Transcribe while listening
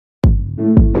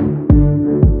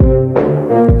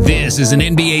This is an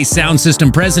NBA Sound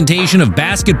System presentation of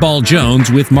Basketball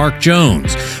Jones with Mark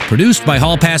Jones, produced by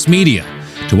Hall Pass Media.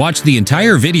 To watch the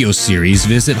entire video series,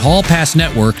 visit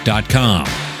hallpassnetwork.com.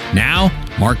 Now,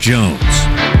 Mark Jones.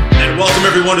 And welcome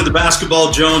everyone to the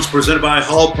Basketball Jones presented by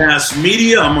Hall Pass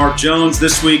Media. I'm Mark Jones.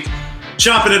 This week,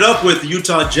 chopping it up with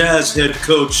Utah Jazz head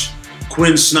coach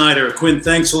Quinn Snyder. Quinn,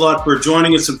 thanks a lot for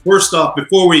joining us. And first off,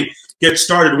 before we get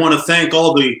started, I want to thank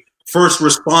all the first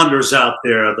responders out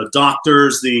there, the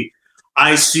doctors, the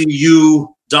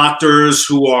ICU doctors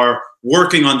who are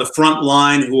working on the front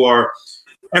line, who are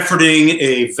efforting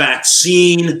a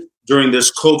vaccine during this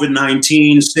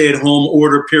COVID-19 stay-at-home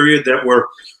order period that we're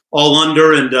all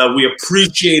under. And we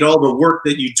appreciate all the work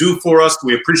that you do for us.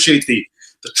 We appreciate the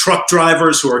truck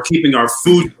drivers who are keeping our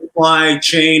food supply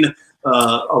chain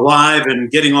alive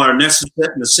and getting our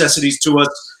necessities to us.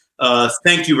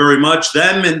 Thank you very much.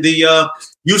 Them and the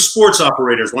youth sports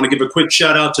operators. I want to give a quick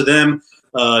shout out to them.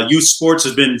 Youth sports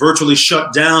has been virtually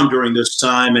shut down during this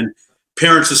time, and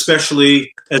parents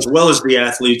especially, as well as the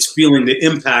athletes, feeling the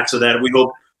impacts of that. We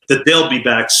hope that they'll be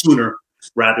back sooner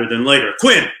rather than later.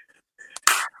 Quinn,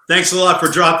 thanks a lot for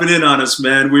dropping in on us,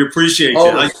 man. We appreciate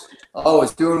you.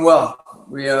 Always doing well.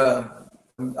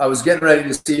 I was getting ready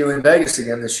to see you in Vegas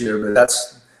again this year, but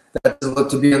that doesn't look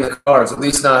to be in the cards, at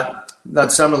least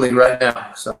not Summer League right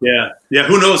now. So. Yeah.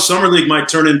 Who knows? Summer League might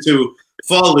turn into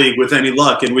Fall League with any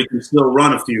luck, and we can still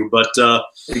run a few. But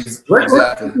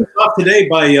exactly. Let's talk today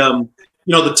by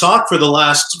the talk for the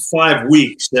last 5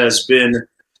 weeks has been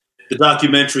the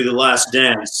documentary The Last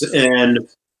Dance, and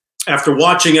after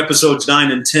watching episodes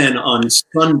 9 and 10 on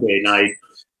Sunday night,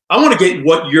 I want to get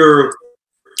what your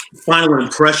final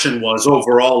impression was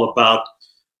overall about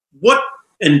what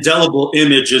indelible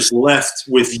image is left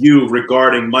with you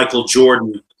regarding Michael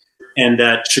Jordan and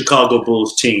that Chicago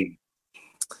Bulls team.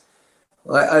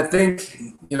 Well, I think,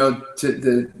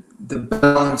 to the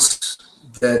balance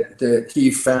that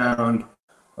he found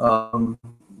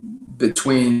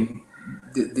between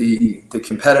the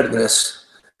competitiveness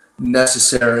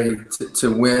necessary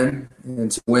to win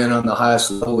and to win on the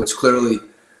highest level, which clearly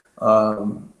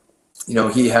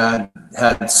he had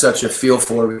such a feel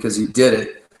for because he did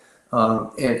it.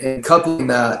 And coupling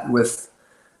that with,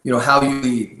 how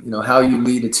you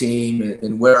lead a team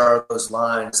and where are those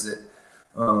lines that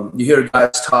you hear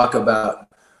guys talk about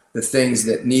the things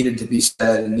that needed to be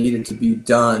said and needed to be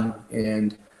done,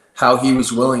 and how he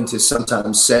was willing to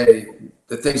sometimes say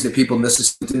the things that people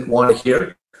necessarily didn't want to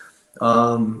hear.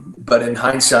 But in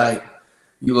hindsight,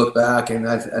 you look back and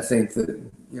I think that,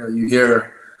 you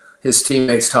hear his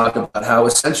teammates talk about how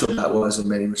essential that was in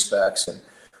many respects. And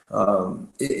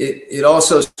it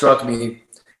also struck me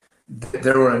that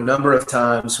there were a number of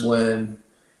times when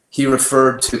he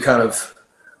referred to kind of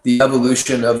the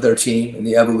evolution of their team and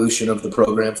the evolution of the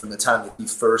program from the time that he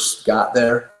first got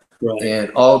there, right,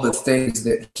 and all the things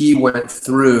that he went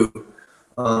through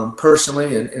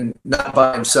personally and not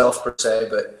by himself per se,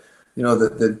 but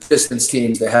the Pistons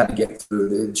teams they had to get through,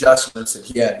 the adjustments that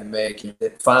he had to make, and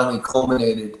it finally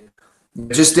culminated.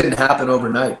 It just didn't happen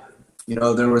overnight.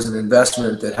 There was an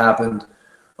investment that happened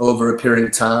over a period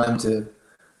of time to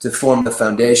form the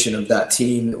foundation of that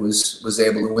team that was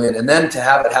able to win, and then to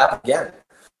have it happen again.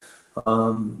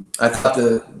 I thought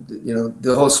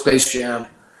the whole Space Jam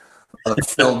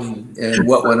filming and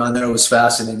what went on there was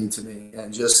fascinating to me,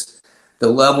 and just the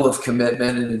level of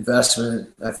commitment and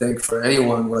investment. I think for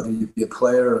anyone, whether you be a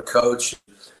player or a coach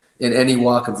in any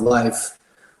walk of life,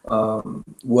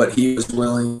 what he was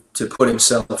willing to put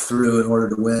himself through in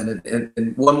order to win.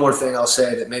 And one more thing I'll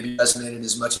say that maybe resonated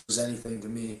as much as anything to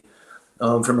me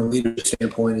from a leadership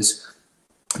standpoint is,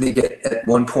 I think at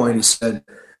one point he said,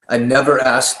 "I never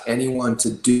asked anyone to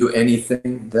do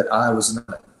anything that I was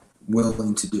not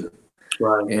willing to do."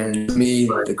 Right. And to me,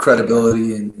 the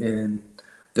credibility and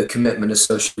the commitment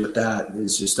associated with that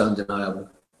is just undeniable.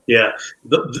 Yeah.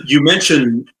 You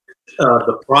mentioned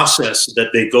the process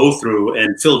that they go through,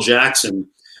 and Phil Jackson,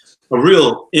 a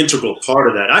real integral part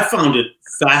of that. I found it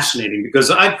fascinating because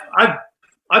I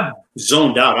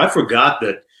zoned out. I forgot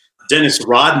that Dennis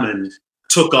Rodman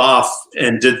took off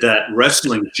and did that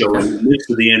wrestling show in the midst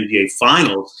of the NBA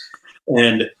Finals.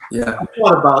 And I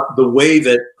thought about the way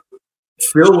that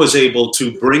Phil was able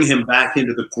to bring him back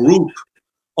into the group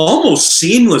almost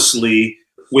seamlessly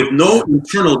with no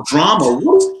internal drama.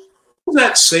 What does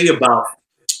that say about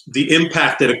the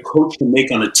impact that a coach can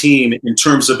make on a team in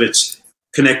terms of its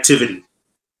connectivity?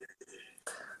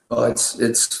 Well,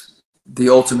 it's the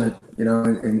ultimate,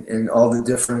 in all the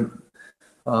different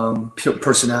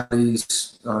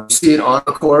personalities. You see it on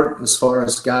the court as far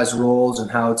as guys' roles and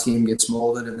how a team gets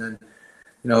molded, and then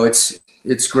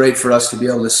it's great for us to be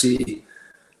able to see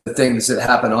the things that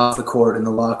happen off the court, in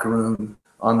the locker room,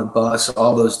 on the bus,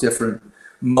 all those different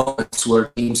moments where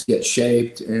teams get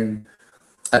shaped. And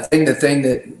I think the thing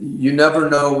that you never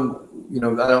know,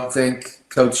 I don't think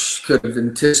Coach could have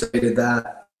anticipated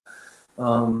that.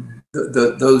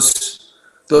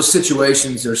 Those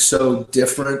situations are so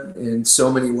different in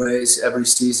so many ways. Every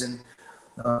season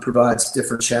provides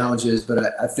different challenges,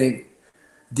 but I think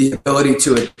the ability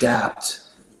to adapt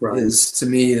is, to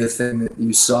me, the thing that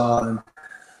you saw. And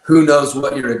who knows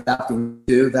what you're adapting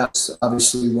to? That's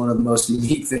obviously one of the most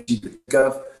unique things you could think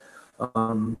of.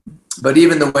 But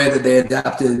even the way that they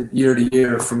adapted year to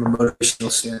year from a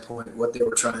motivational standpoint, what they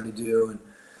were trying to do,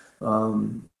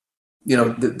 and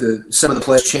some of the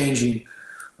plays changing,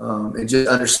 and just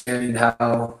understanding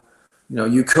how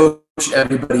you coach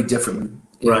everybody differently,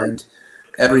 and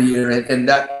every year, and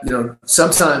that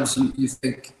sometimes you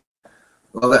think,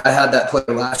 well, I had that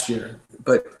player last year,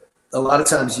 but a lot of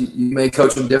times you may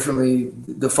coach them differently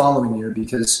the following year,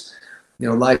 because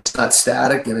life's not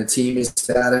static and a team is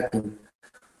static, and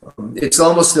it's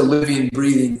almost a living,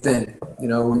 breathing thing.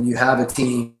 When you have a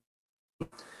team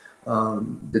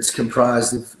that's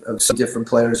comprised of some different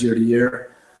players year to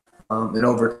year, and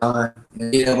over time,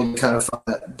 and being able to kind of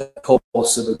find that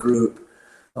pulse of a group.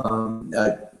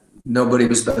 Nobody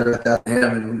was better at that than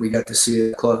him, and we got to see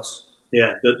it close.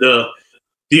 Yeah,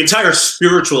 the entire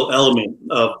spiritual element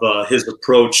of his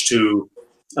approach to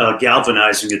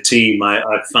galvanizing a team, I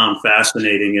found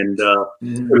fascinating, and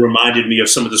it reminded me of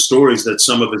some of the stories that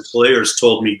some of his players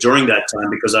told me during that time,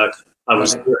 because I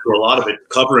was there for a lot of it,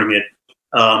 covering it.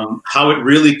 How it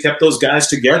really kept those guys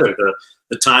together.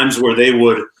 The times where they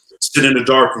would sit in a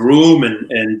dark room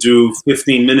and do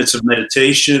 15 minutes of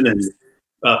meditation and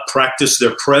practice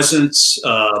their presence.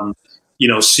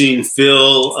 Seeing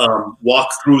Phil walk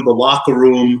through the locker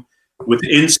room with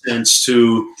incense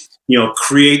to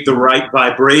create the right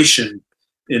vibration,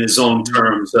 in his own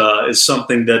terms, is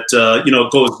something that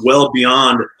goes well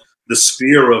beyond the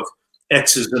sphere of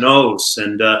X's and O's.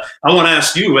 And I want to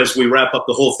ask you, as we wrap up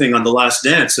the whole thing on The Last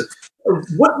Dance,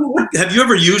 what have you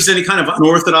ever used any kind of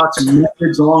unorthodox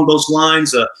methods along those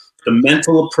lines? The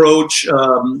mental approach,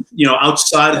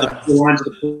 outside of the four lines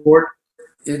of the court?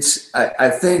 I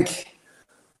think,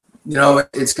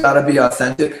 it's got to be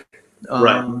authentic.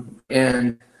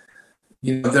 And,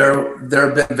 there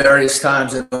have been various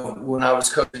times when I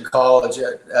was coaching college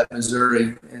at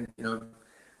Missouri, and,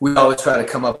 we always try to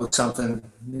come up with something,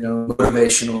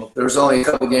 motivational. There was only a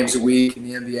couple games a week in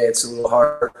the NBA. It's a little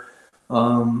hard.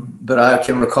 But I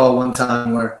can recall one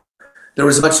time where there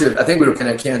was I think we were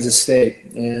playing at Kansas State,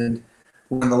 and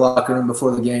we were in the locker room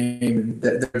before the game, and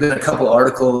there had been a couple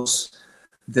articles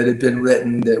that had been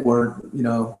written that weren't,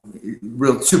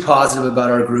 real too positive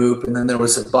about our group. And then there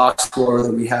was a box score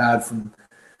that we had from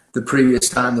the previous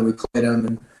time that we played them,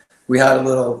 and we had a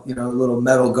little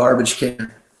metal garbage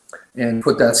can, and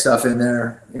put that stuff in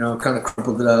there, kind of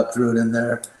crumpled it up, threw it in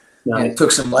there, and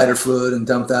took some lighter fluid and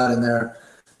dumped that in there.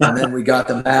 And then we got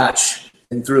the match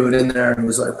and threw it in there, and it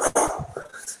was like,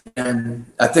 and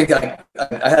I think I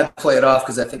had to play it off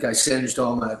because I think I singed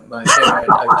all my hair.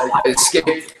 I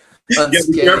escaped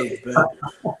unscathed, but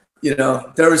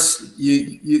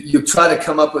you try to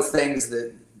come up with things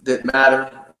that matter,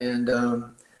 and in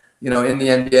the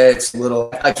NBA it's a little.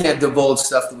 I can't divulge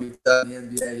stuff that we've done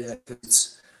in the NBA yet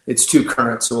because it's too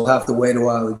current, so we'll have to wait a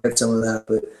while to get some of that.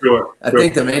 But I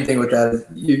think the main thing with that is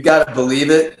you've got to believe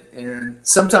it, and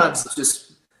sometimes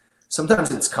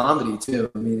it's comedy too.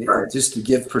 I mean, just to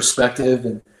give perspective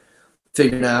and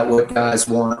figuring out what guys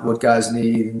want, what guys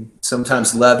need, and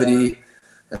sometimes levity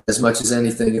as much as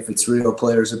anything, if it's real,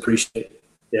 players appreciate it.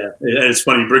 Yeah, and it's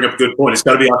funny, you bring up a good point. It's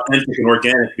got to be authentic and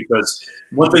organic, because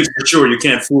one thing's for sure, you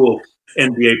can't fool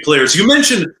NBA players. You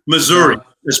mentioned Missouri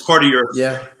as part of your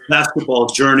basketball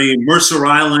journey. Mercer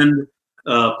Island,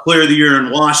 Player of the Year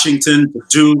in Washington,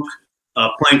 Duke,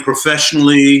 playing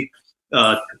professionally,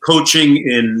 coaching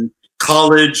in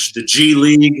college, the G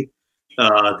League,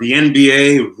 the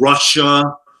NBA,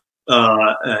 Russia,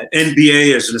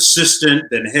 NBA as an assistant,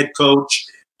 then head coach.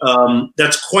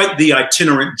 That's quite the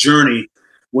itinerant journey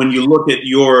when you look at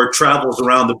your travels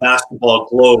around the basketball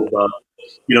globe.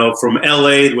 From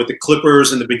LA with the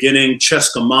Clippers in the beginning,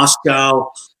 CSKA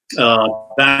Moscow,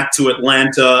 back to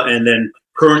Atlanta, and then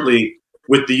currently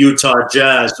with the Utah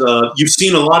Jazz. You've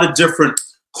seen a lot of different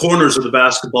corners of the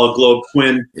basketball globe,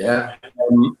 Quinn. Yeah.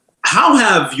 How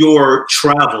have your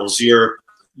travels, your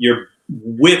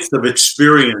width of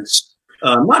experience,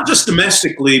 not just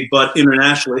domestically but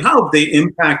internationally, how have they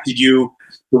impacted you,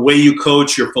 the way you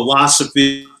coach, your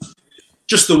philosophy,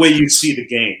 just the way you see the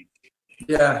game?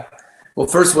 Yeah. Well,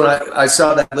 first, when I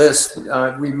saw that list,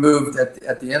 we moved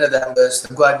at the end of that list.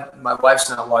 I'm glad my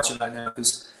wife's not watching right now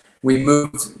because we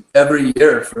moved every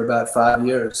year for about 5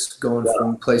 years, going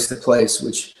from place to place,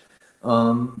 which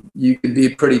you can be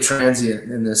pretty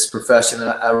transient in this profession.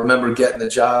 I remember getting the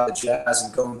job at Jazz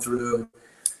and going through,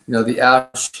 the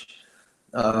average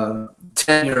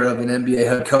tenure of an NBA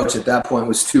head coach at that point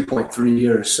was 2.3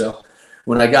 years. So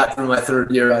when I got through my third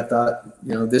year, I thought,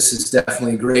 this is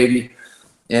definitely gravy.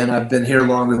 And I've been here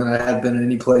longer than I have been in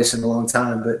any place in a long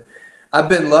time. But I've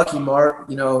been lucky, Mark,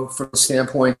 from the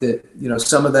standpoint that,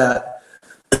 some of that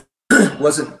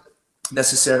wasn't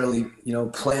necessarily,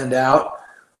 planned out.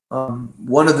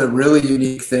 One of the really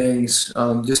unique things,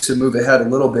 just to move ahead a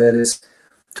little bit, is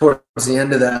towards the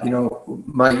end of that,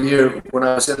 my year when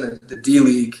I was in the D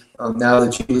League, now the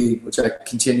G League, which I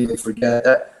continually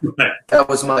forget, that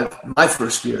was my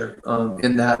first year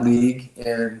in that league,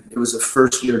 and it was a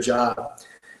first-year job.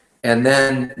 And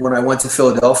then when I went to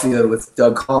Philadelphia with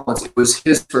Doug Collins, it was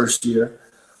his first year.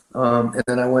 And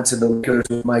then I went to the Lakers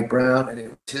with Mike Brown, and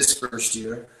it was his first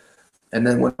year. And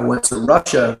then when I went to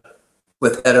Russia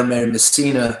with Edemir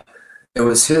Messina, it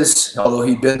was his, although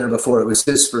he'd been there before, it was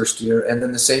his first year. And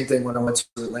then the same thing when I went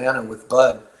to Atlanta with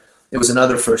Bud, it was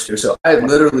another first year. So I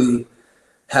literally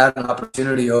had an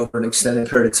opportunity over an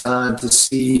extended period of time to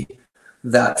see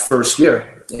that first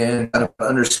year and kind of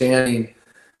understanding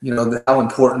how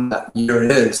important that year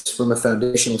is from a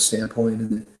foundational standpoint.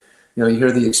 And, you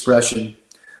hear the expression,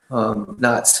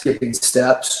 not skipping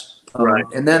steps. Right.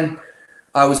 And then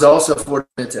I was also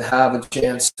fortunate to have a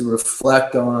chance to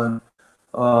reflect on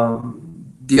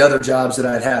the other jobs that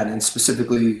I'd had, and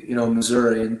specifically,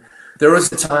 Missouri. And there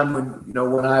was a time when,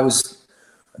 when I was,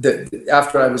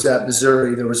 after I was at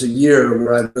Missouri, there was a year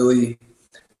where I really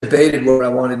debated where I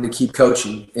wanted to keep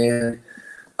coaching. And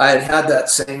I had that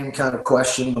same kind of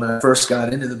question when I first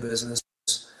got into the business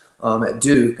at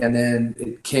Duke, and then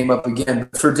it came up again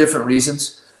for different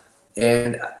reasons.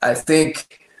 And I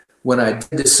think when I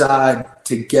did decide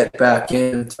to get back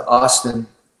into Austin,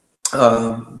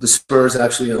 the Spurs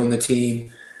actually own the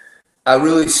team. I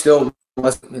really still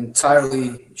wasn't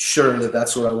entirely sure that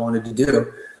that's what I wanted to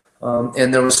do.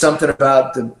 And there was something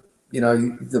about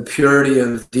the purity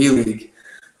of D-League.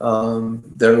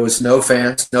 There was no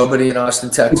fans. Nobody in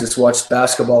Austin, Texas watched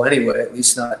basketball anyway, at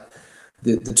least not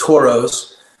the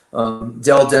Toros.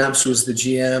 Dell Demps was the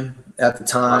GM at the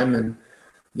time. And,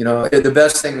 the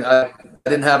best thing, I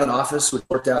didn't have an office, which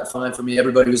worked out fine for me.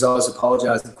 Everybody was always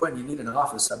apologizing, Quinn, you need an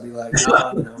office. I'd be like,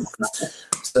 no,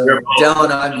 So Dell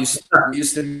and I used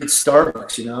to meet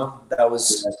Starbucks,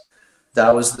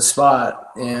 that was the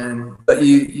spot. But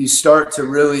you start to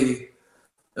really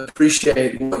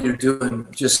appreciate what you're doing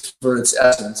just for its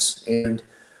essence. And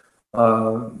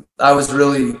I was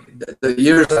really, the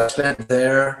years I spent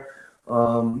there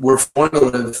were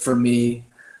formative for me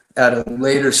at a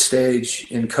later stage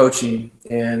in coaching,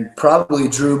 and probably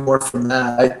drew more from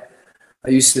that. I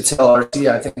used to tell RT,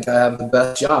 I think I have the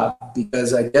best job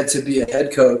because I get to be a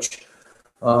head coach.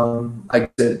 I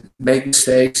get to make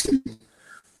mistakes.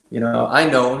 I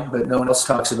know them, but no one else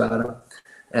talks about them.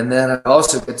 And then I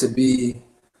also get to be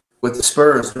with the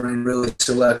Spurs during really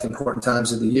select important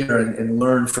times of the year and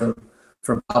learn from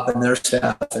Pop and their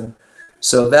staff. And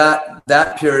so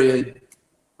that period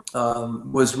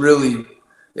was really,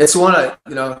 it's one I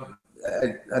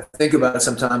think about it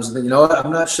sometimes and think,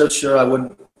 I'm not so sure I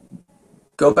wouldn't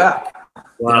go back.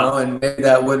 Wow. And maybe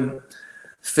that wouldn't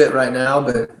fit right now,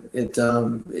 but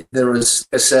there was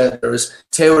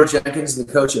Taylor Jenkins, the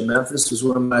coach at Memphis, was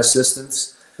one of my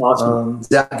assistants. Awesome.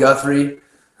 Zach Guthrie,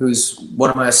 who's one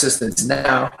of my assistants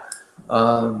now,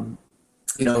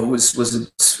 was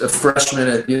a freshman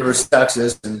at the University of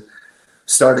Texas and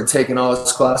started taking all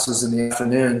his classes in the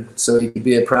afternoon so he could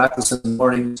be at practice in the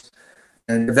mornings.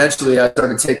 And eventually I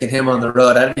started taking him on the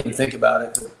road. I didn't even think about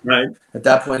it. Right. At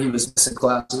that point, he was missing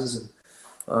classes.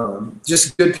 And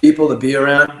just good people to be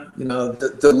around.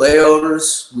 The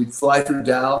layovers, we'd fly through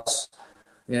Dallas,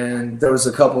 and there was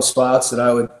a couple spots that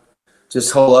I would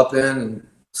just hole up in and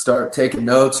start taking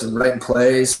notes and writing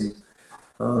plays. And,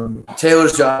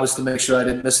 Taylor's job was to make sure I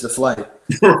didn't miss the flight.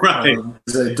 Right.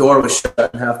 The door was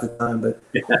shut half the time. But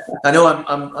I know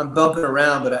I'm bumping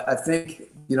around, but I think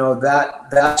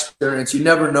that experience, you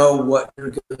never know what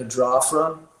you're going to draw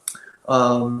from.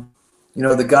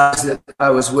 The guys that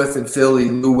I was with in Philly,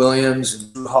 Lou Williams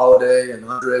and Drew Holiday and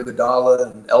Andre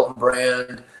Iguodala and Elton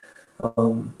Brand,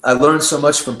 I learned so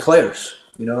much from players.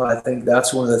 I think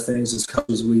that's one of the things as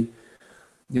coaches we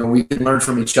can learn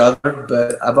from each other.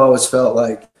 But I've always felt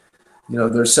like,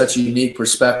 there's such a unique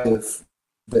perspective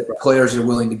that players are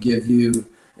willing to give you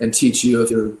and teach you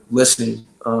if you're listening.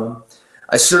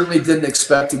 I certainly didn't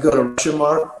expect to go to Russia,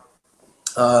 Mark.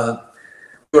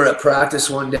 We were at practice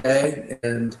one day,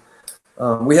 and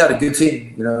we had a good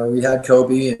team. You know, we had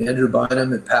Kobe and Andrew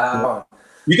Bynum and Powell.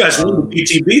 You guys won the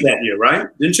PTB that year, right?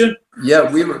 Didn't you?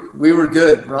 Yeah, we were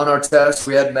good. Ron Artest,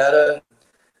 we had Meta,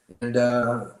 and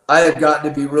I had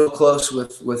gotten to be real close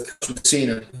with Coach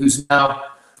Messina, who's now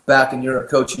back in Europe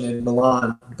coaching in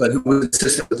Milan, but who was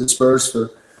assistant with the Spurs for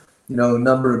a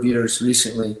number of years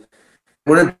recently.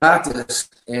 We're in practice,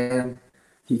 and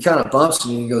he kind of bumps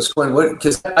me and he goes, "Quinn, what?"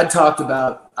 Because I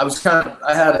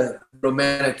had a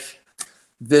romantic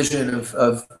vision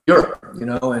of Europe,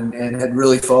 and had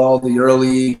really followed the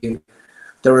EuroLeague, and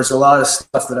there was a lot of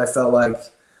stuff that I felt like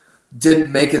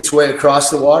didn't make its way across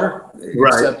the water,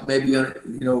 except maybe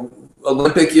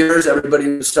Olympic years. Everybody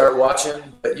would start watching,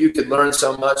 but you could learn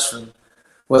so much from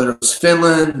whether it was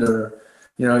Finland or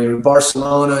you're in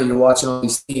Barcelona, you're watching all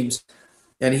these teams.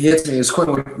 And he hits me, he goes,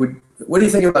 "Quinn, what do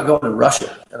you think about going to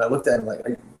Russia?" And I looked at him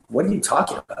like, "What are you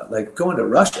talking about? Like going to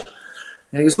Russia?"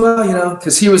 And he goes, "Well,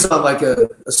 because he was on like a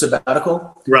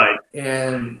sabbatical. Right.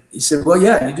 And he said, "Well,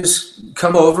 yeah, you just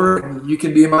come over and you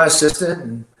can be my assistant."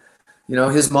 And,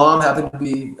 his mom happened to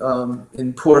be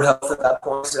in poor health at that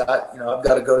point. So I've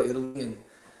got to go to Italy and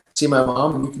see my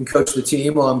mom, and you can coach the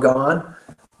team while I'm gone.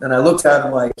 And I looked at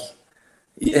him like,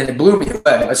 and it blew me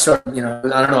away. I started,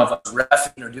 I don't know if I was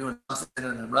reffing or doing something,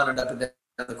 and I'm running up and down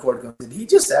the court going, "Did he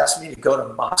just ask me to go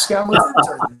to Moscow with him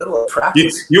in the middle of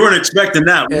practice?" You weren't expecting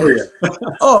that, were you?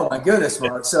 Oh, my goodness,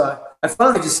 Mark. So I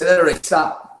finally just said, "All right,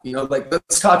 stop.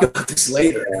 Let's talk about this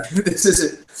later. This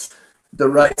isn't the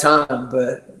right time."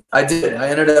 But I did. I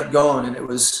ended up going, and it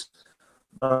was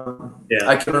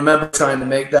I can remember trying to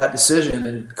make that decision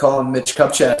and calling Mitch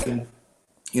Kupchak and,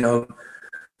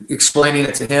 explaining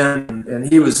it to him,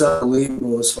 and he was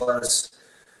unbelievable as far as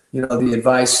the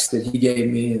advice that he gave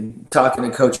me, and talking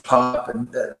to Coach Pop. And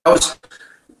I was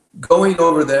going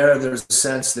over there. There's a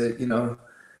sense that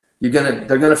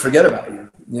they're gonna forget about you.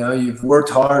 You've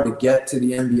worked hard to get to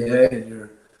the NBA, and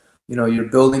you're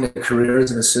building a career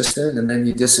as an assistant, and then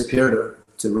you disappear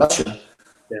to Russia.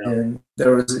 Yeah. And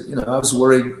there was I was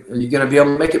worried, are you gonna be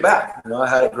able to make it back? I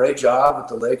had a great job with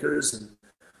the Lakers, and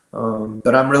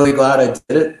but I'm really glad I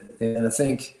did it. And I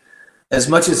think, as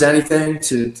much as anything,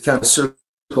 to kind of circle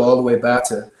all the way back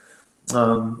to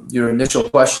your initial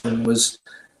question, was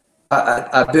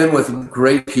I've been with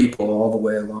great people all the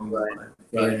way along the line.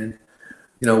 Right.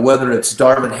 And, whether it's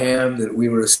Darvin Ham, that we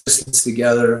were assistants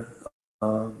together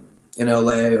in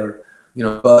LA, or,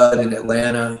 Bud in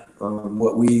Atlanta,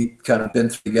 what we kind of been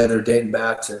through together dating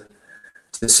back to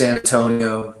San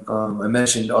Antonio. I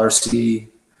mentioned RC,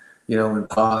 and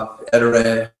Pop,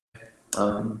 Edere.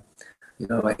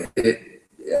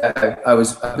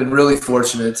 I've been really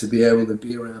fortunate to be able to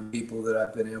be around people that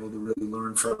I've been able to really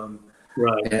learn from.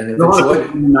 Right. And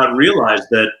not realize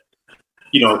that,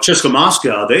 CSKA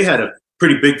Moscow, they had a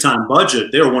pretty big time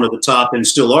budget. They were one of the top, and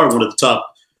still are one of the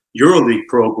top EuroLeague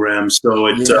programs. So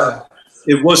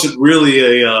it wasn't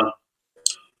really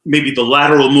maybe the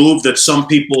lateral move that some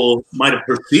people might have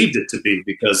perceived it to be,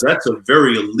 because that's a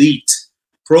very elite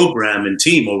program and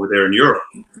team over there in Europe.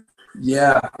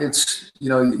 Yeah, it's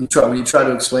when you try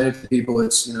to explain it to people,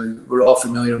 it's we're all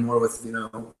familiar more with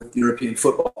with European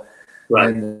football,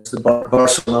 right? And it's the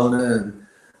Barcelona and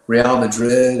Real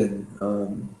Madrid, and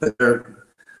but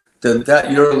that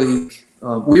EuroLeague,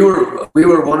 we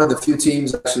were one of the few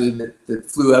teams actually that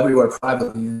flew everywhere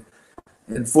privately,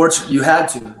 and fortunately you had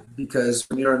to, because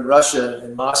when you're in Russia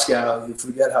and Moscow, you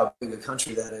forget how big a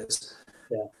country that is.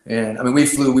 Yeah. And I mean,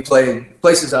 we played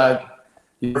places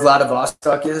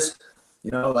Vladivostok is,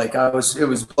 it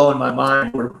was blowing my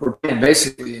mind. We're playing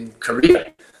basically in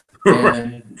Korea,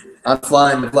 and I'm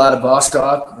flying to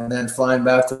Vladivostok, and then flying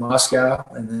back to Moscow,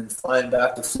 and then flying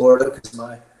back to Florida because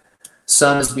my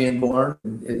son is being born.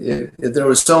 There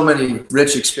was so many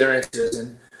rich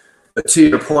experiences, but to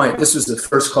your point, this was the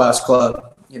first class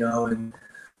club, and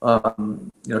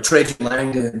Trajan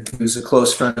Langdon, who's a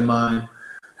close friend of mine,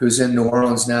 who's in New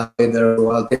Orleans now, played there for a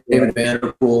while. David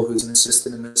Vanderpool, who's an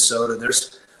assistant in Minnesota.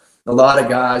 There's a lot of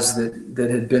guys that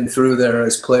had been through there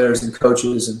as players and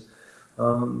coaches, and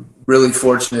really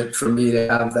fortunate for me to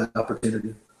have that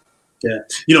opportunity. Yeah.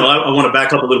 I want to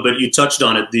back up a little bit. You touched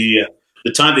on it, the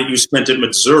time that you spent at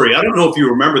Missouri. I don't know if you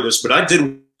remember this, but I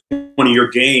did one of your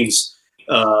games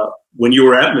when you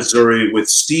were at Missouri with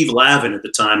Steve Lavin at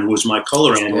the time, who was my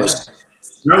color analyst.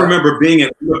 Yeah. And I remember being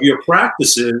at one of your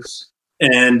practices,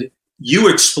 and you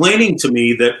explaining to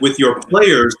me that with your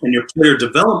players and your player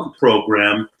development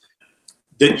program,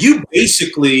 that you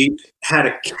basically had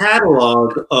a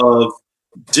catalog of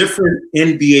different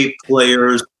NBA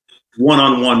players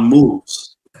one-on-one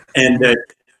moves, and that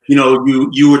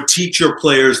you would teach your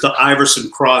players the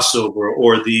Iverson crossover,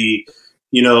 or the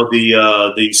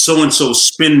so-and-so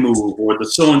spin move, or the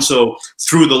so-and-so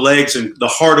through the legs, and the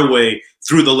Hardaway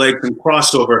through the legs and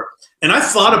crossover. And I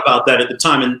thought about that at the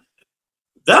time, and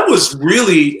that was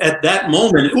really, at that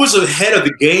moment, it was ahead of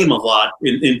the game a lot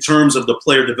in terms of the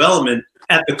player development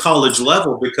at the college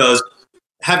level, because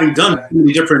having done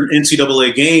many different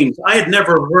NCAA games, I had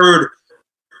never heard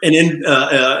an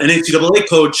NCAA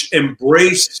coach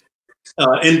embrace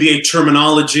NBA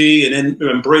terminology and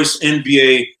embrace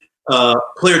NBA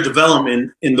player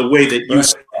development in the way that you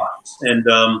saw. And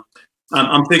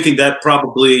I'm thinking that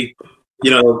probably,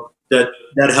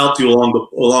 that helped you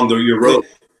along your road.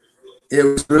 It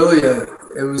was really a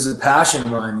passion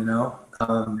of mine,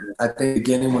 I think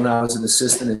beginning when I was an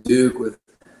assistant at Duke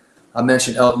I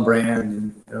mentioned Elton Brand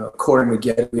and Corey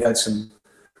McGee. We had some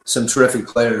terrific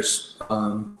players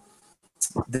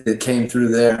that came through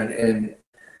there. And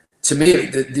to me,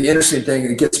 the interesting thing,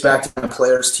 it gets back to the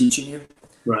players teaching you.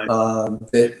 Right.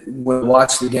 That when you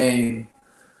watch the game,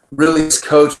 really as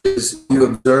coaches, you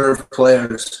observe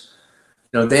players.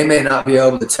 They may not be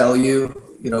able to tell you,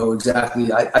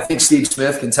 exactly. I think Steve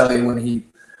Smith can tell you when he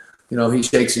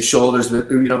shakes his shoulders.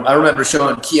 But, I remember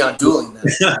showing Keon Dooling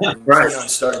that. Right. Keon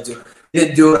started to. He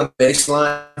didn't do it on the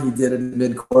baseline. He did it in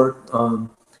midcourt.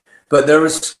 But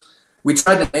we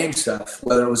tried to name stuff,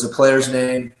 whether it was a player's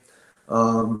name,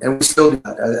 and we still do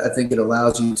that. I think it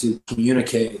allows you to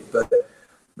communicate. But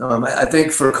I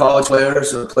think for college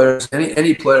players or players,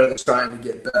 any player that's trying to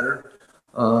get better,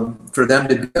 for them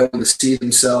to be able to see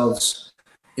themselves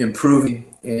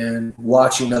improving and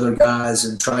watching other guys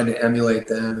and trying to emulate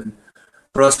them. And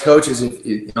for us coaches,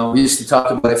 we used to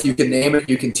talk about, if you can name it,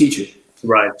 you can teach it.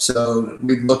 Right. So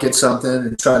we'd look at something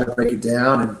and try to break it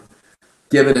down and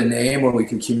give it a name where we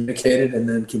could communicate it, and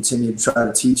then continue to try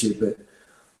to teach it. But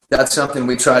that's something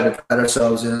we tried to pride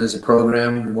ourselves in as a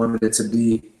program. We wanted it to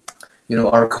be,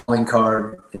 our calling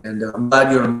card. And I'm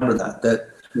glad you remember that.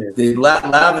 The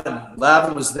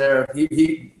Lavin was there.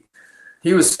 He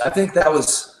was. I think that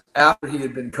was after he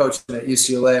had been coaching at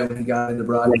UCLA when he got into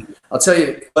Broadway. I'll tell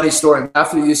you a funny story.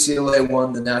 After UCLA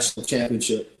won the national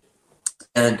championship,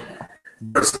 and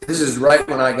this is right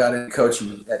when I got into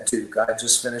coaching at Duke. I had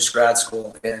just finished grad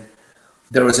school, and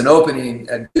there was an opening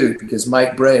at Duke because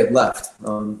Mike Bray had left,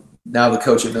 now the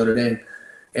coach at Notre Dame.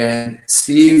 And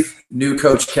Steve knew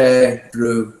Coach K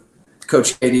through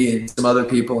Coach Katie and some other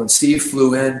people, and Steve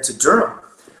flew in to Durham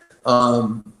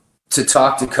to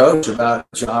talk to Coach about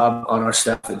a job on our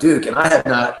staff at Duke. And I had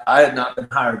not been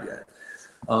hired yet.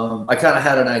 I kind of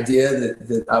had an idea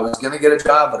that I was going to get a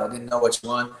job, but I didn't know which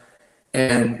one.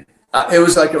 And it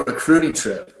was like a recruiting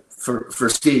trip for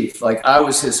Steve. Like, I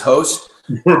was his host.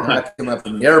 And I picked him up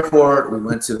from the airport. We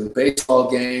went to the baseball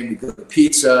game. We go to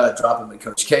pizza. I drop him at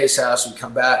Coach K's house. We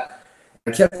come back.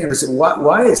 I kept thinking, I said, why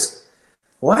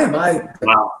am I?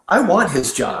 Wow. I want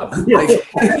his job. And you're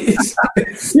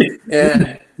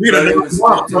gonna it was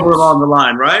somewhere along the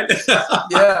line, right?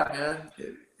 Yeah, man.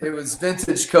 It was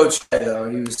vintage Coach K, though.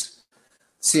 He was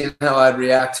seeing how I'd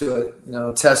react to it,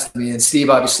 tested me. And Steve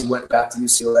obviously went back to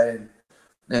UCLA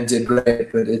and did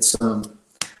great. But it's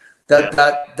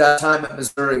that time at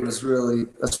Missouri was really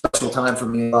a special time for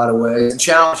me in a lot of ways, and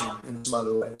challenging in some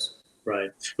other ways.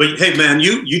 Right. But hey, man,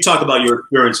 you talk about your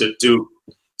experience at Duke.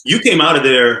 You came out of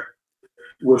there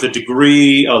with a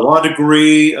degree, a law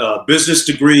degree, a business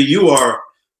degree. You are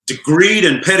degreed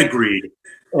and pedigreed,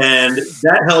 and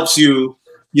that helps you,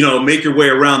 make your way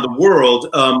around the world.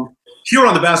 Here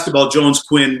on the Basketball Jones,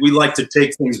 Quinn, we like to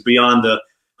take things beyond the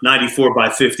 94 by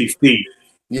 50 feet.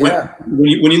 Yeah.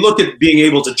 When you look at being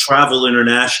able to travel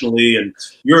internationally, and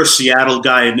you're a Seattle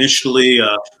guy initially,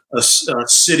 a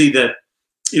city that,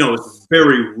 is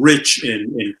very rich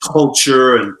in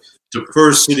culture and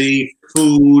diversity,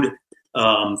 food,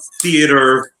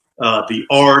 theater, the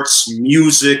arts,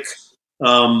 music.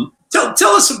 Tell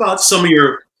us about some of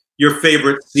your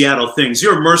favorite Seattle things.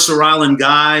 You're a Mercer Island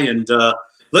guy, and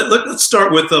let's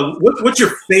start with what's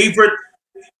your favorite?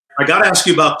 I got to ask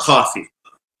you about coffee.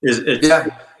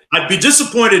 I'd be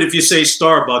disappointed if you say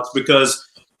Starbucks, because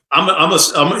I'm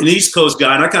an East Coast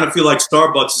guy, and I kind of feel like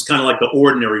Starbucks is kind of like the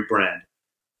ordinary brand.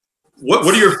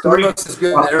 What are your Starbucks is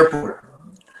good in the airport.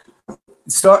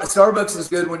 Starbucks is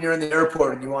good when you're in the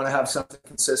airport and you want to have something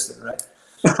consistent, right?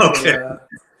 Okay.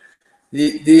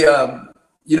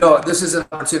 This is an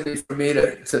opportunity for me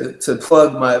to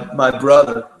plug my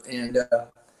brother, and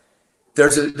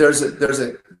there's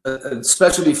a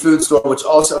specialty food store which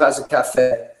also has a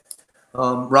cafe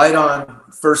right on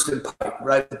First and Pike,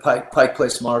 right at the Pike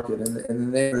Place Market, and the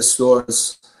name of the store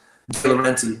is De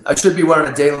Laurenti. I should be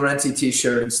wearing a De Laurenti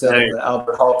T-shirt instead of the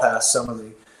Albert Hall Pass Summer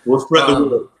League. We'll spread the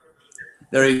word.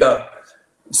 There you go.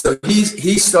 So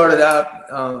he started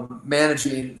out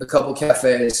managing a couple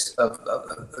cafes,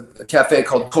 a cafe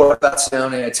called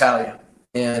Torvazione Italian,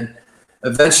 and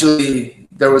eventually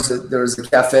there was a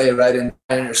cafe right in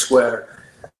Pioneer Square.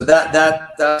 So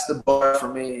that's the bar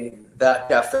for me, that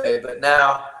cafe. But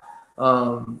now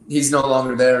he's no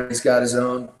longer there. He's got his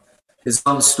own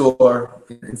store.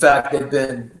 In fact, they've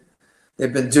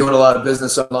been doing a lot of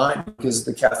business online because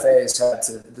the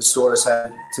stores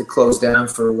had to close down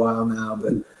for a while now.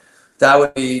 But that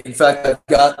would be, in fact, I've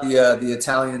got the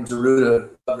Italian Deruta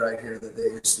right here that they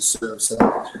used to serve. So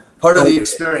part of the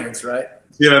experience, right?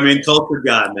 Yeah, I mean, culture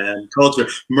guy, man. Culture.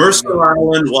 Mercer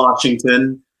Island,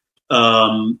 Washington.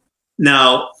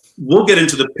 Now, we'll get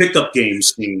into the pickup game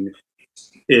scene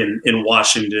in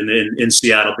Washington, in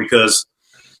Seattle, because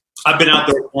I've been out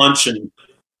there lunch and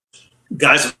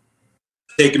guys have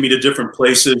taken me to different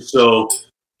places. So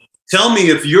tell me,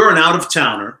 if you're an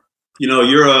out-of-towner,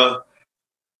 you're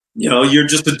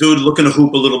just a dude looking to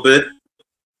hoop a little bit.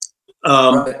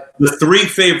 The three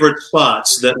favorite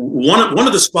spots that one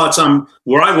of the spots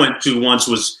where I went to once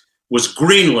was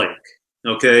Green Lake.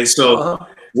 Okay, so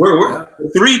we're the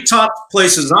three top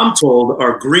places I'm told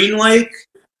are Green Lake,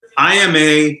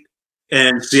 IMA,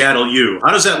 and Seattle U.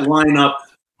 How does that line up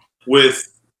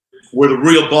with where the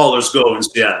real ballers go in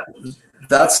Seattle?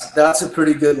 That's a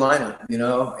pretty good lineup,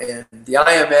 and the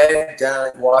IMA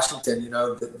down in Washington,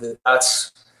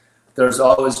 there's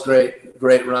always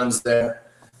great runs there.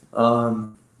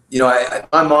 My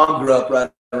mom grew up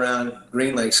right around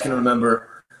Green Lakes. I can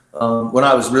remember when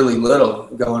I was really little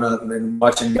going up and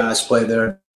watching guys play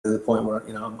there to the point where,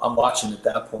 I'm watching at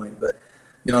that point. But,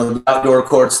 the outdoor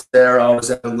courts there always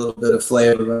have a little bit of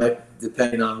flavor, right?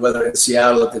 Depending on whether in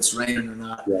Seattle, if it's raining or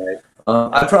not. Right.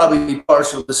 I'd probably be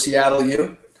partial to Seattle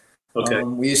U. Okay.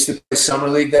 We used to play Summer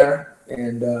League there,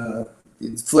 and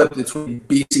flipped between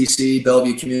BCC,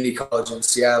 Bellevue Community College, and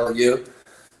Seattle U.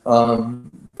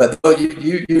 But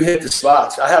you hit the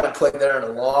spots. I haven't played there in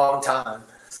a long time.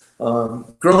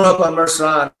 Growing up on Mercer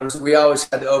Island, we always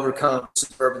had to overcome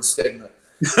suburban stigma.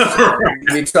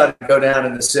 We tried to go down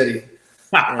in the city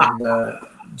and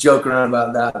joke around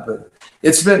about that. But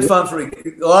it's been fun for a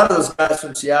lot of those guys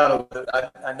from Seattle.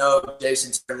 I know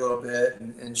Jason a little bit,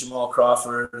 and Jamal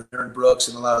Crawford, Aaron Brooks,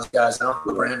 and a lot of those guys. I don't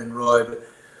know Brandon Roy, but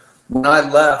when I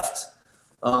left,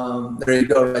 there you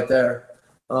go right there.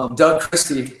 Doug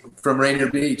Christie from Rainier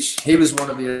Beach, he was one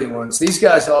of the early ones. These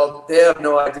guys they have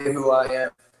no idea who I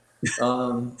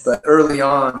am. But early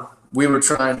on, we were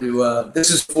trying to. This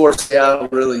is before Seattle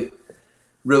really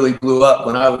blew up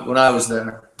when I was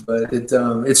there. But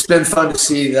it's been fun to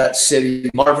see that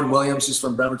city. Marvin Williams is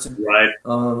from Bremerton. Right.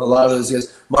 A lot of those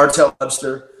guys. Martell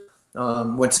Webster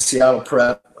went to Seattle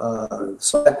Prep.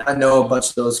 So I know a bunch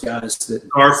of those guys that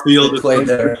Garfield played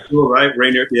there. Cool, right?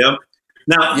 Rainier. Yeah.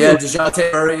 Now, yeah,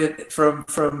 DeJounte Murray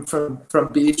from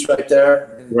Beach right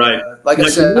there. And, right. Like I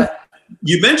said,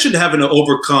 you mentioned having to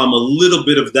overcome a little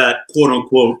bit of that quote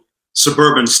unquote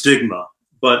suburban stigma,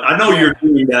 but I know you're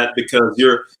doing that because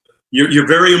you're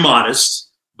very modest.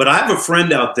 But I have a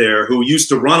friend out there who used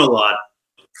to run a lot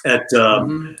at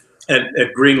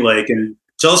Green Lake and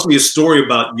tells me a story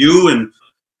about you and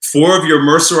 4 of your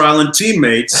Mercer Island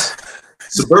teammates,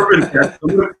 suburban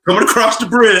coming across the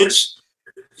bridge.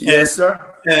 Yes, sir.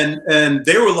 And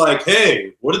they were like,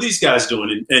 "Hey, what are these guys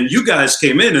doing?" And you guys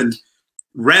came in and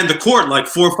ran the court like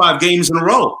 4 or 5 games in a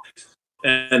row.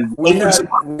 And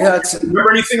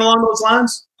remember anything along those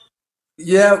lines?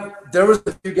 Yeah, there was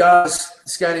a few guys.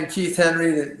 This guy named Keith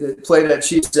Henry that played at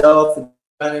Chiefs Elf, and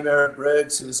a guy named Eric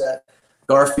Briggs who was at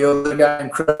Garfield, a guy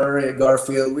named Chris Murray at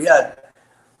Garfield. We had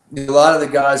a lot of the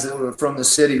guys that were from the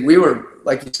city. We were,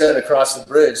 like you said, across the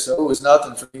bridge, so it was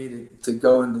nothing for me to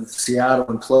go into Seattle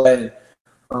and play.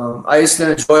 I used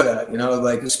to enjoy that,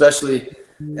 especially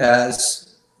as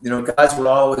guys were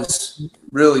always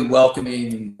really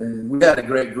welcoming, and we had a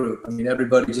great group. I mean,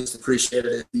 everybody just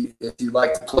appreciated it if you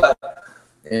liked to play,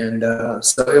 and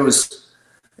so it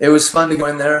was fun to go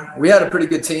in there. We had a pretty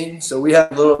good team, so we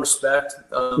had a little respect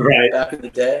back in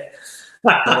the day.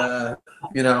 But,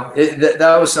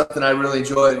 that was something I really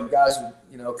enjoyed, and guys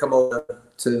would come over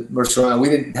to Mercer Island. We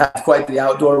didn't have quite the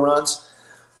outdoor runs,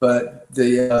 but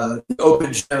the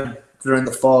open gym during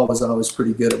the fall was always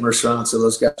pretty good at Mercer Island, so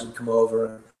those guys would come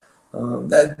over.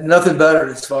 Nothing better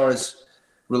as far as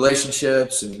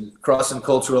relationships and crossing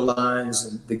cultural lines,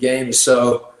 and the game is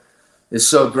so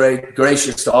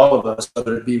gracious to all of us,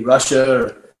 whether it be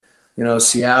Russia or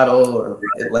Seattle or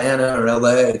Atlanta or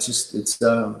LA. It's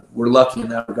we're lucky in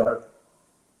that regard.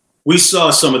 we saw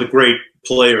some of the great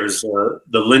players,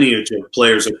 the lineage of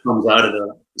players that comes out of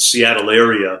the Seattle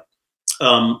area.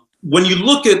 When you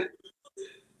look at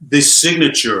the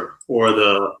signature or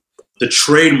the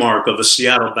trademark of a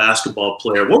Seattle basketball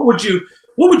player, what would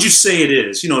you say it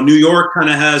is? You know, New York kind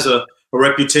of has a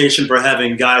reputation for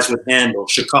having guys with handle.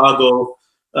 Chicago,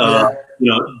 you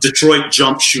know, Detroit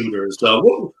jump shooters.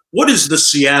 What is the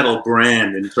Seattle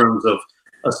brand in terms of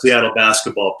a Seattle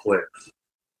basketball player?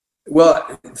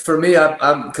 Well, for me,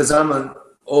 I'm because I'm an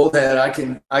old head. I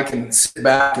can sit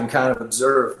back and kind of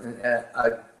observe, and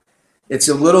it's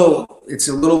a little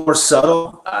more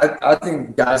subtle. I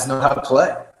think guys know how to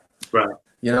play. Right.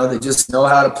 You know, they just know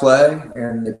how to play,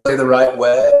 and they play the right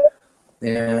way.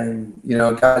 And you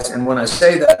know, guys. And when I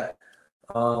say that,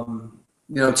 you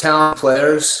know, talented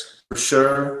players for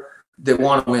sure that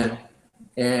want to win,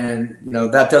 and you know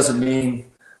that doesn't mean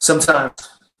sometimes.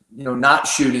 You know, not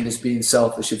shooting is being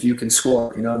selfish if you can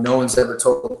score. You know, no one's ever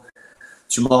told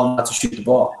Jamal not to shoot the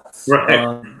ball.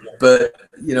 Right. But,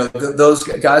 you know, those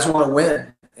guys want to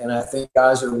win. And I think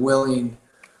guys are willing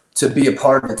to be a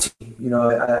part of the team. You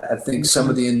know, I think some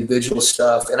of the individual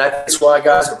stuff, and that's why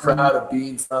guys are proud of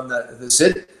being from the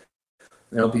city.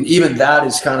 You know, even that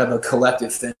is kind of a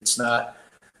collective thing. It's not,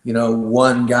 you know,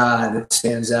 one guy that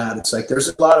stands out. It's like there's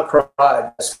a lot of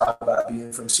pride to talk about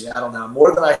being from Seattle now,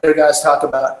 more than I hear guys talk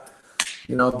about,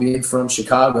 you know, being from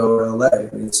Chicago or LA. I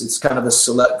mean, it's kind of a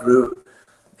select group,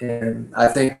 and I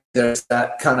think there's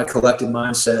that kind of collective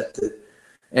mindset that,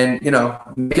 and you know,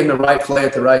 making the right play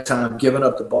at the right time, giving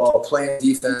up the ball, playing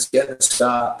defense, getting a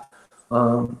stop,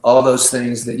 all those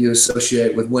things that you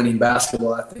associate with winning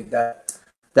basketball. I think that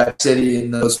city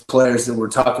and those players that we're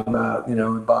talking about, you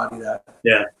know, embody that.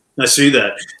 Yeah, I see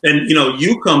that. And, you know,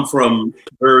 you come from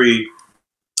very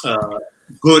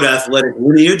good athletic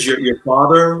lineage. Your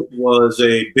father was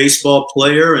a baseball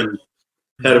player and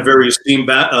had a very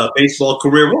esteemed baseball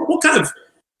career. What kind of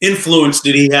influence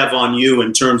did he have on you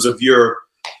in terms of your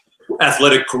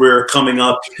athletic career coming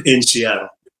up in Seattle?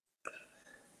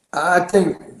 I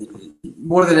think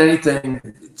more than anything,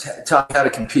 taught me how to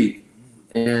compete.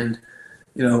 And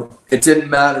you know, it didn't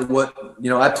matter what, you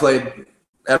know, I played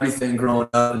everything growing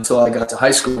up until I got to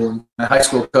high school. And my high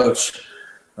school coach,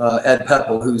 Ed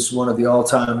Peppel, who's one of the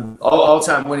all-time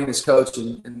winningest coach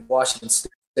in Washington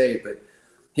State, but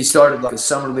he started like a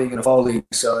summer league and a fall league.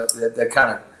 So that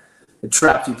kind of it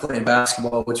trapped you playing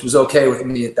basketball, which was okay with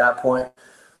me at that point.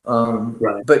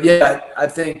 Right. But yeah, I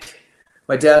think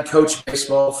my dad coached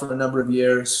baseball for a number of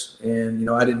years, and, you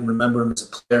know, I didn't remember him as a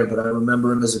player, but I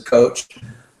remember him as a coach.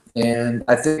 And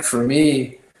I think for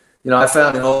me, you know, I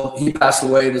found he passed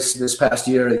away this past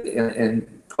year, and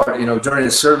you know, during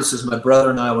his services, my brother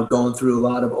and I were going through a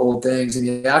lot of old things, and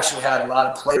he actually had a lot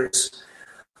of players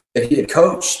that he had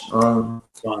coached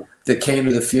that came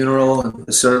to the funeral and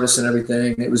the service and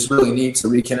everything. It was really neat to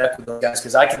reconnect with those guys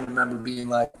because I can remember being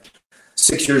like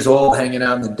 6 years old, hanging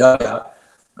out in the dugout.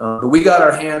 But we got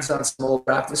our hands on some old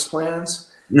practice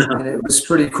plans, and it was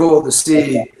pretty cool to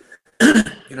see,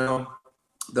 you know,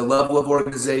 the level of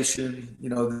organization, you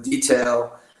know, the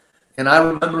detail. And I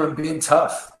remember him being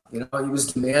tough. You know, he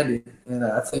was demanding. And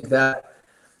I think that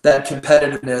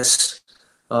competitiveness,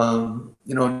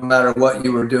 you know, no matter what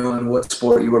you were doing, what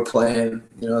sport you were playing,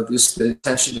 you know, just the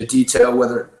attention to detail,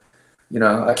 whether, you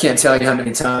know, I can't tell you how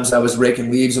many times I was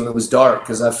raking leaves when it was dark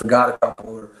because I forgot a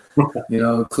couple, or, you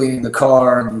know, cleaning the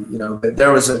car. And, you know, but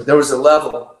there was a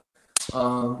level,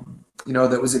 you know,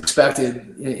 that was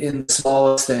expected in the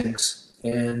smallest things.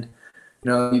 And,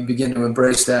 you know, you begin to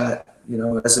embrace that, you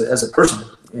know, as a person.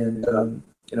 And,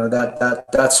 you know,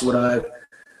 that's what I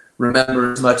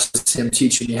remember as much as him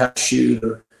teaching me how to shoot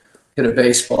or hit a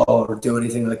baseball or do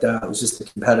anything like that. It was just the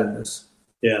competitiveness.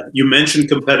 Yeah, you mentioned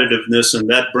competitiveness, and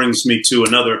that brings me to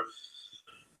another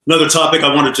topic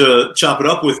I wanted to chop it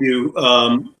up with you.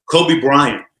 Kobe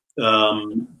Bryant.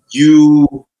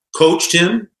 You coached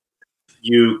him.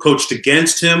 You coached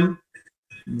against him.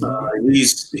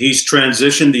 He's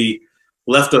transitioned. He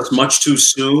left us much too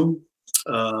soon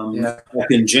back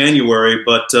in January.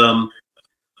 But do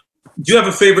you have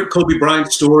a favorite Kobe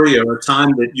Bryant story or a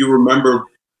time that you remember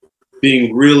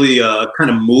being really kind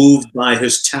of moved by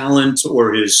his talent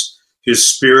or his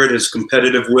spirit, his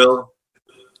competitive will?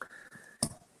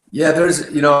 Yeah,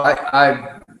 there's, you know,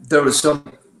 there was some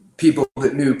people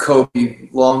that knew Kobe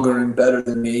longer and better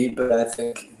than me, but I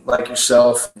think like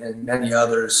yourself and many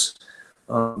others,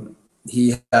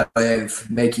 he had a way of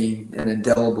making an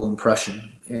indelible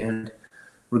impression. And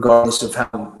regardless of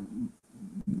how,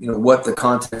 you know, what the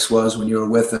context was when you were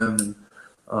with him,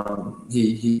 and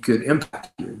he could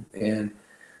impact you. And,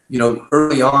 you know,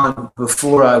 early on,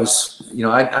 before I was, you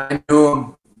know, I knew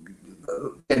him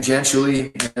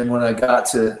tangentially. And when I got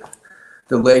to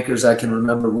the Lakers, I can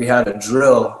remember we had a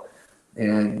drill,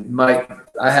 and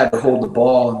I had to hold the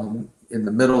ball in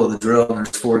the middle of the drill, and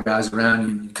there's 4 guys around you,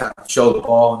 and you kind of show the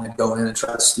ball and then go in and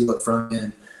try to steal it from you.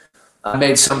 And I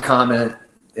made some comment,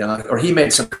 or he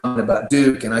made some comment about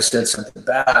Duke, and I said something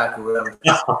back or whatever.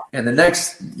 And the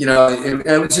next,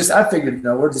 it was just, I figured,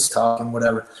 we're just talking,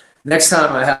 whatever. Next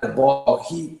time I had the ball,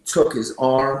 he took his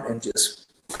arm and just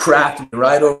cracked me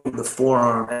right over the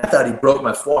forearm. I thought he broke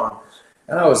my forearm.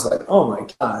 And I was like, oh my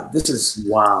God, this is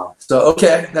wow. So,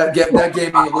 okay, that gave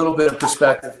me a little bit of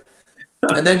perspective.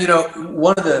 And then,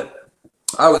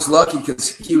 I was lucky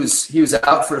because he was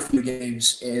out for a few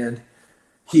games, and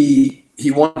he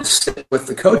wanted to sit with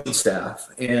the coaching staff,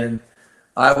 and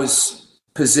I was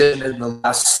positioned in the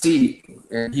last seat,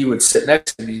 and he would sit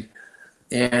next to me,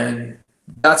 and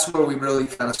that's where we really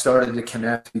kind of started to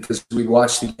connect, because we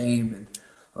watched the game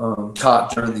and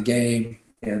talked during the game,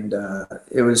 and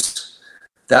it was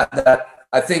that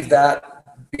I think that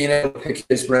being able to pick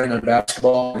his brain on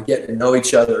basketball and getting to know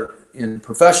each other in a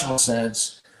professional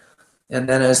sense, and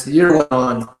then as the year went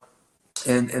on,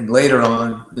 and later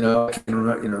on, I can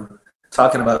remember,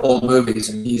 talking about old movies,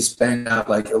 and he's banging out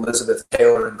like Elizabeth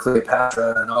Taylor and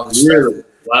Cleopatra and all this stuff.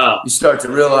 Wow. You start to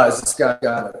realize this guy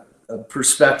got a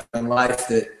perspective in life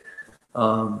that,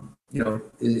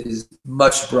 is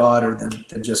much broader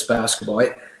than just basketball.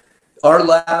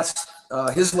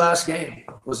 His last game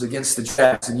was against the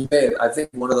Jazz, and I think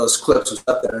one of those clips was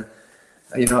up there.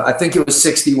 I think it was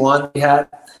 61 he had,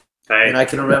 and I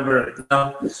can remember,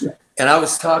 and I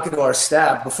was talking to our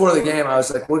staff before the game. I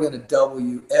was like, we're going to double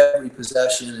you every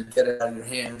possession and get it out of your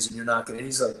hands, and you're not going to.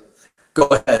 He's like, go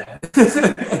ahead.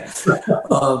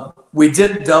 We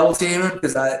didn't double team him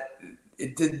because that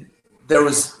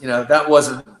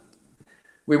wasn't,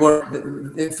 we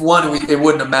weren't, if one, it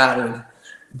wouldn't have mattered,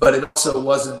 but it also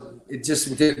wasn't,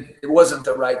 it wasn't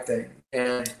the right thing.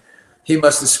 And he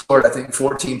must have scored, I think,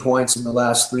 14 points in the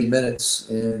last 3 minutes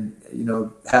and,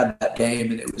 had that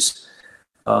game. And it was,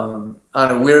 on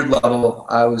a weird level,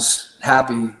 I was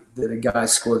happy that a guy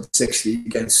scored 60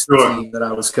 against the team that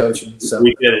I was coaching. So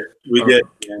we did it.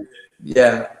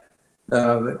 Yeah.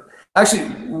 Actually,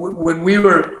 when we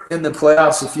were in the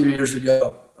playoffs a few years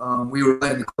ago, we were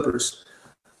playing the Clippers,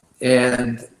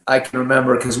 and I can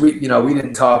remember because we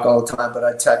didn't talk all the time, but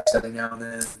I text every now and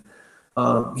then.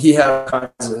 He had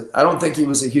I don't think he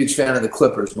was a huge fan of the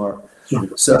Clippers, Mark.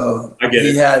 So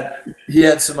he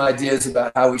had some ideas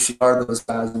about how we should guard those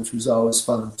guys, which was always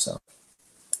fun. So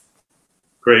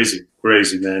crazy,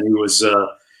 man. He was a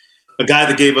guy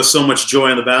that gave us so much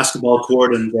joy on the basketball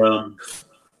court, and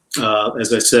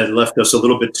as I said, left us a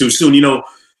little bit too soon.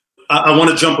 I want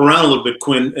to jump around a little bit,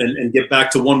 Quinn, and get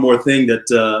back to one more thing that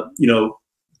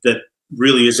that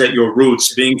really is at your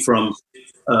roots, being from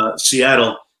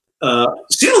Seattle.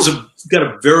 Seattle's got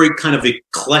a very kind of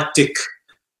eclectic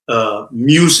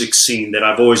music scene that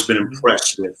I've always been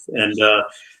impressed with. And, I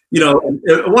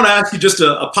want to ask you just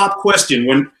a pop question.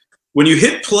 When you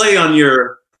hit play on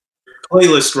your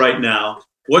playlist right now,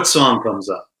 what song comes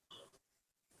up?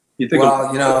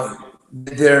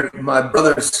 My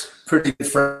brother's pretty good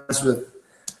friends with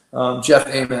Jeff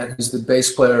Ament, who's the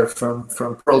bass player from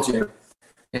Pearl Jam.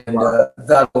 And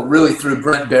that really through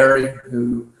Brent Berry,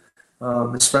 who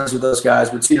is friends with those guys.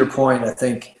 But to your point, I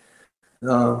think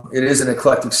it is an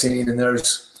eclectic scene, and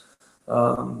there's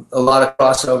a lot of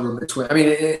crossover between. I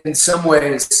mean, in some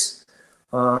ways,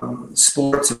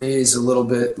 sport to me is a little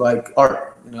bit like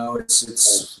art.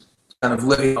 It's kind of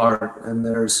living art, and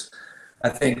there's, I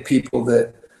think, people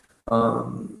that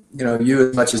you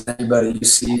as much as anybody, you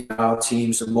see how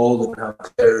teams are molded and how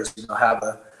players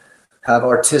have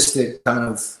artistic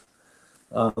kind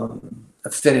of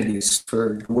affinities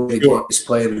for the way the game is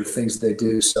played or the things they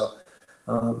do. So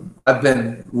I've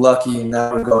been lucky in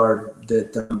that regard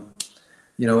that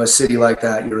a city like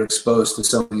that, you're exposed to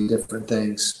so many different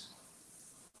things.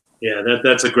 Yeah,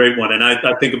 that's a great one. And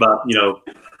I think about,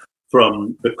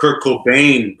 from the Kurt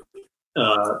Cobain,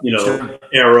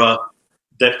 era,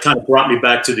 that kind of brought me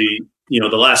back to the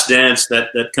Last Dance,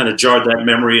 that kind of jarred that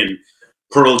memory, and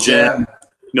Pearl Jam,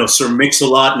 Sir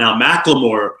Mix-a-Lot. Now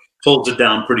Macklemore holds it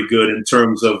down pretty good in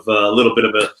terms of a little bit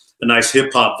of a nice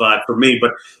hip hop vibe for me.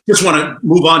 But just want to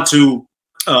move on to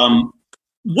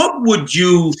what would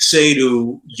you say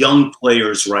to young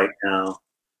players right now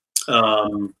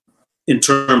in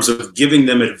terms of giving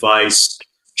them advice,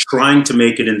 trying to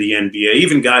make it in the NBA,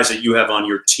 even guys that you have on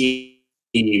your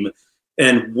team,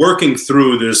 and working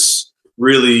through this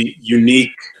really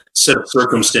unique set of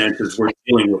circumstances we're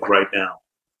dealing with right now?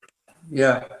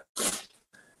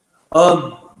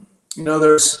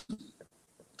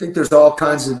 think there's all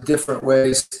kinds of different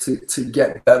ways to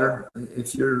get better.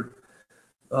 If you're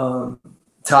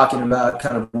talking about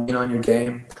kind of being on your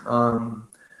game,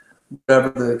 whatever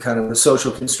the kind of the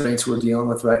social constraints we're dealing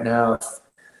with right now,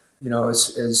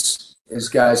 as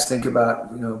guys think about,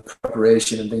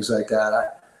 preparation and things like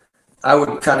that, I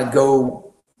would kind of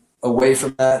go away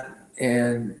from that.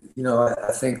 And,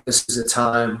 I think this is a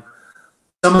time,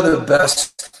 some of the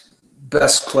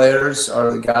best players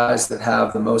are the guys that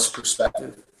have the most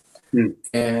perspective.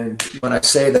 And when I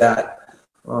say that,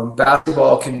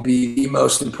 basketball can be the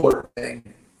most important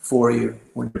thing for you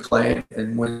when you're playing,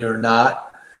 and when you're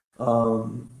not,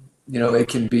 it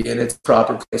can be in its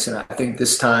proper place. And I think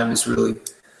this time is really,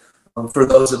 for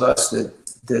those of us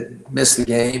that miss the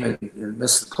game and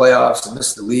miss the playoffs and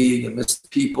miss the league and miss the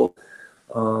people,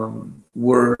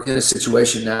 we're in a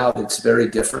situation now that's very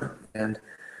different, and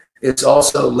it's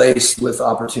also laced with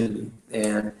opportunity.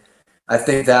 And I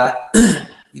think that,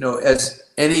 as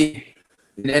in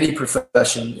any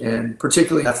profession, and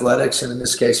particularly athletics, and in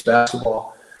this case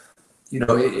basketball,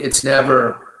 it's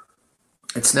never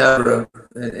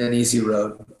an easy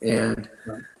road. And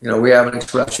we have an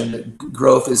expression that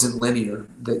growth isn't linear.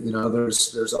 That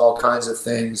there's all kinds of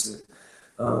things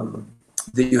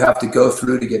that you have to go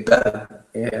through to get better.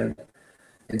 And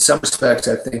in some respects,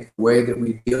 I think the way that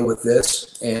we deal with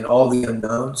this and all the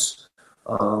unknowns,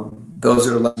 those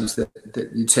are lessons that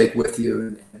you take with you.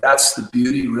 And that's the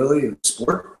beauty, really, of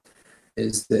sport,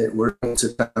 is that we're able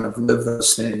to kind of live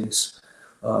those things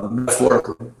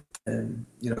metaphorically. And,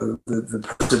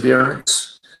 the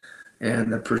perseverance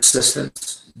and the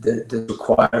persistence that's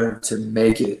required to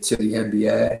make it to the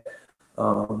NBA.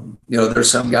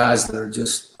 There's some guys that are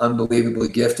just unbelievably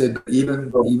gifted, but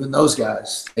even those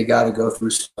guys, they got to go through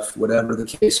stuff, whatever the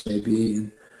case may be.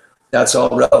 And that's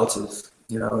all relative.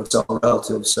 It's all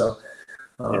relative. So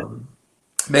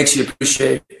makes you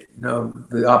appreciate,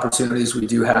 the opportunities we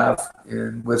do have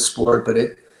with sport. But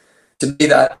to me,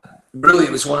 that really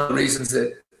was one of the reasons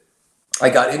that I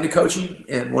got into coaching,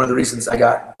 and one of the reasons I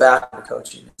got back into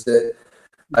coaching is that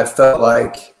I felt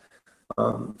like,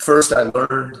 first, I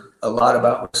learned a lot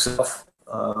about myself,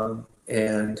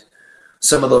 and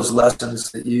some of those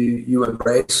lessons that you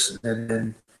embrace and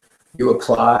then you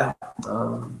apply,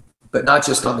 but not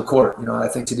just on the court. I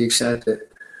think to the extent that,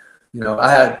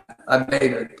 I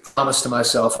made a promise to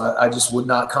myself, I just would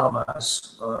not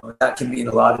compromise. That can mean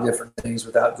a lot of different things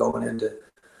without going into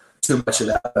too much of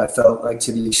that. I felt like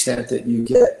to the extent that you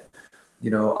get,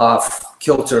 off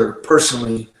kilter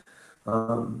personally,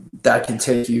 that can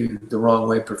take you the wrong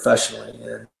way professionally.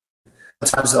 And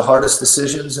sometimes the hardest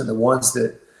decisions and the ones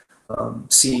that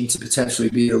seem to potentially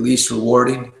be the least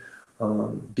rewarding,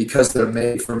 because they're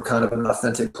made from kind of an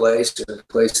authentic place, or a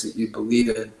place that you believe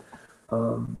in,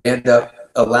 end up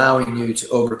allowing you to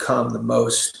overcome the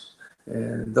most.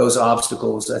 And those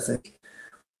obstacles, I think,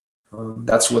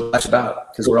 that's what that's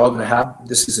about, because we're all going to have,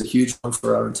 this is a huge one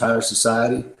for our entire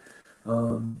society.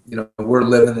 We're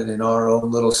living in our own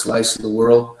little slice of the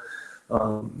world,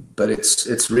 but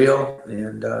it's real,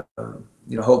 and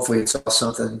hopefully it's all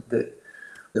something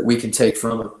that we can take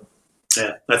from it.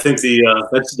 Yeah, I think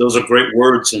those are great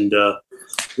words, and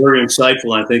very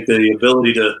insightful. I think the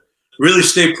ability to really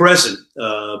stay present,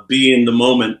 be in the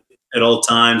moment at all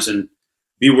times, and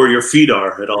be where your feet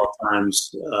are at all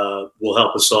times will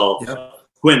help us all. Yep.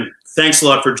 Quinn, thanks a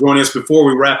lot for joining us. Before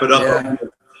we wrap it up, yeah,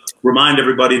 remind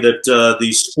everybody that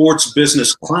the Sports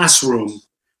Business Classroom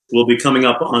will be coming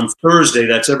up on Thursday.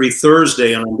 That's every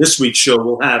Thursday. And on this week's show,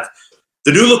 we'll have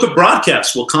the new look of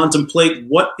broadcasts. We'll contemplate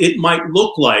what it might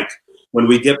look like when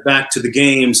we get back to the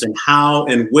games and how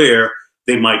and where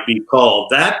they might be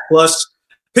called. That plus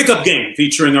Pickup Game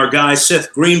featuring our guy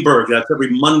Seth Greenberg. That's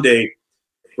every Monday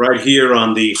right here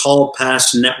on the Hall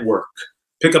Pass Network.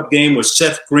 Pickup Game with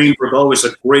Seth Greenberg, always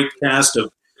a great cast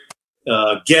of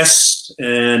guests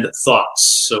and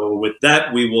thoughts. So with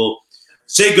that, we will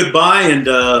say goodbye. And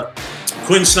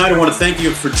Quinn Snyder, I want to thank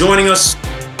you for joining us.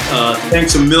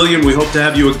 Thanks a million. We hope to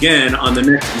have you again on the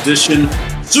next edition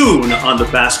soon on the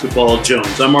Basketball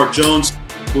Jones. I'm Mark Jones.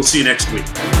 We'll see you next week.